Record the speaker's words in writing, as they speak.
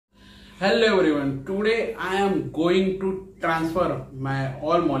Hello everyone, today I am going to transfer my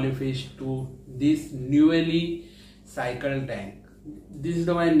all mollyfish to this newly cycled tank. This is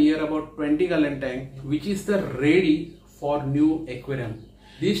my near about 20 gallon tank which is the ready for new aquarium.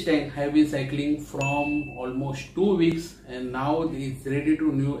 This tank have been cycling from almost 2 weeks and now it's ready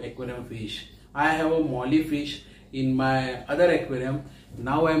to new aquarium fish. I have a molly fish in my other aquarium.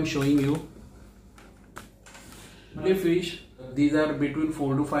 Now I am showing you molly fish. These are between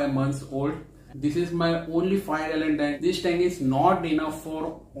 4 to 5 months old. This is my only 5 gallon tank. This tank is not enough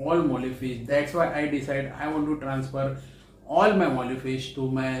for all mollyfish. That's why I decided I want to transfer all my mollyfish to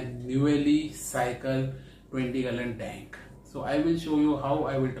my newly cycled 20 gallon tank. So I will show you how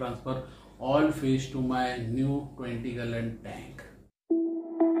I will transfer all fish to my new 20 gallon tank.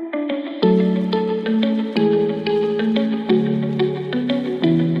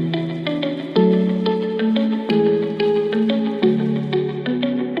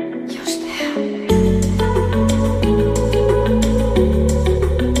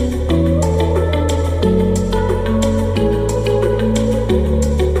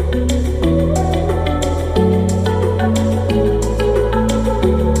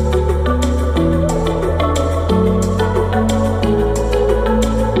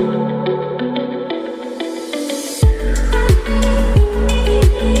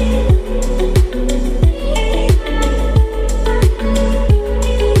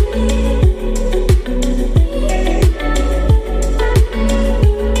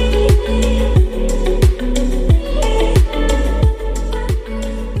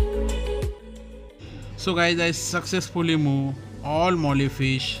 So guys, I successfully moved all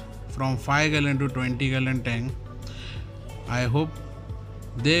mollyfish from 5 gallon to 20 gallon tank. I hope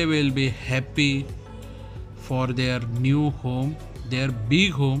they will be happy for their new home, their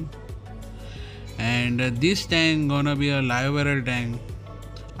big home. And this tank gonna be a live well tank.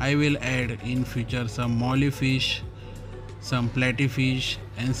 I will add in future some mollyfish, some platyfish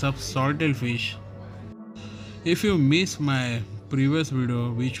and some salted fish. If you miss my previous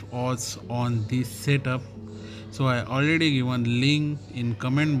video which was on this setup, so I already given link in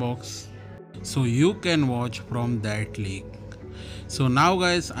comment box, so you can watch from that link. So now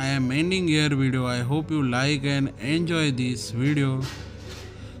guys, I am ending here video. I hope you like and enjoy this video.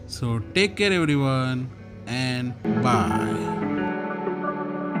 So take care everyone and bye.